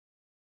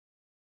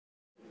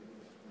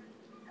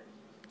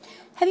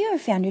Have you ever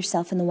found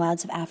yourself in the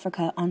wilds of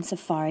Africa on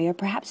safari, or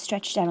perhaps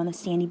stretched out on the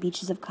sandy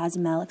beaches of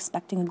Cozumel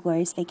expecting a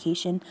glorious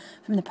vacation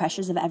from the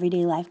pressures of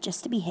everyday life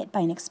just to be hit by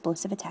an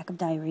explosive attack of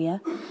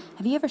diarrhea?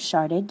 Have you ever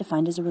sharted,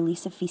 defined as a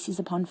release of feces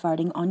upon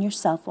farting, on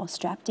yourself while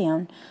strapped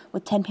down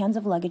with 10 pounds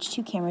of luggage,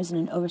 2 cameras, and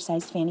an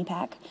oversized fanny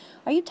pack?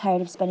 Are you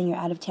tired of spending your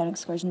out-of-town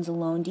excursions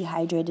alone,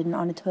 dehydrated, and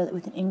on a toilet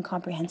with an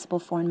incomprehensible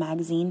foreign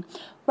magazine?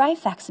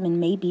 Rifaximin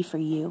may be for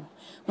you.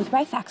 With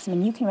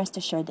Rifaximin, you can rest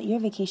assured that your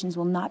vacations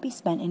will not be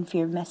spent in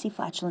fear of messy,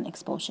 flatulent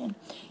expulsion.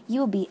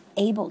 You will be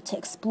able to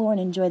explore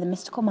and enjoy the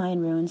mystical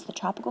Mayan ruins, the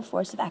tropical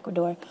forests of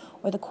Ecuador,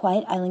 or the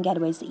quiet island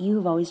getaways that you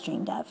have always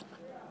dreamed of.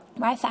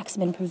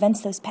 Rifaximin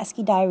prevents those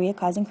pesky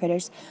diarrhea-causing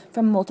critters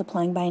from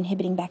multiplying by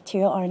inhibiting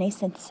bacterial RNA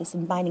synthesis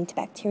and binding to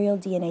bacterial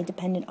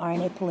DNA-dependent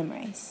RNA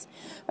polymerase.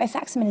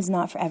 Rifaximin is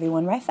not for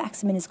everyone.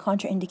 Rifaximin is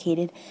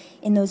contraindicated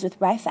in those with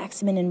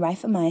rifaximin and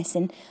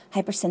rifamycin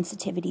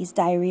hypersensitivities,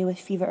 diarrhea with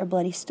fever or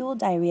bloody stool,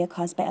 diarrhea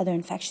caused by other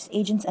infectious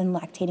agents, and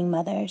lactating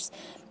mothers.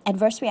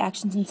 Adverse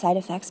reactions and side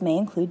effects may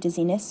include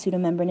dizziness,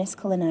 pseudomembranous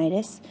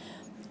colonitis.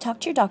 Talk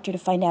to your doctor to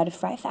find out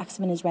if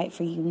rifaximin is right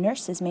for you.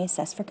 Nurses may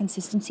assess for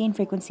consistency and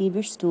frequency of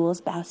your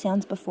stools, bowel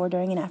sounds before,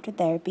 during, and after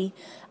therapy,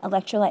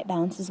 electrolyte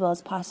balance, as well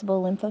as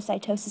possible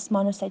lymphocytosis,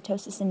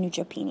 monocytosis, and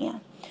neutropenia.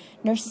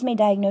 Nurses may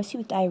diagnose you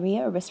with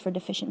diarrhea or risk for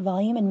deficient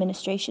volume.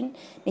 Administration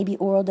may be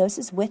oral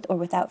doses with or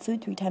without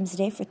food 3 times a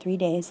day for 3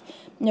 days.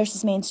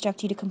 Nurses may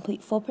instruct you to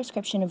complete full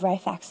prescription of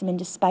rifaximin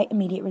despite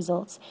immediate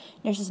results.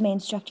 Nurses may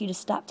instruct you to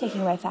stop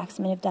taking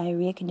rifaximin if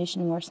diarrhea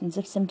condition worsens,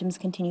 if symptoms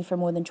continue for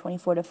more than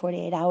 24 to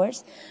 48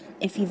 hours,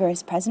 if fever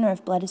is present, or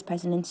if blood is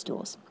present in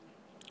stools.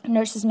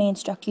 Nurses may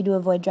instruct you to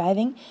avoid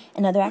driving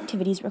and other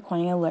activities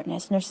requiring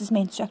alertness. Nurses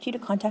may instruct you to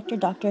contact your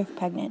doctor if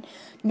pregnant.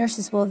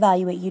 Nurses will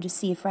evaluate you to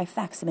see if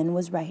rifaximin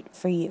was right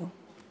for you.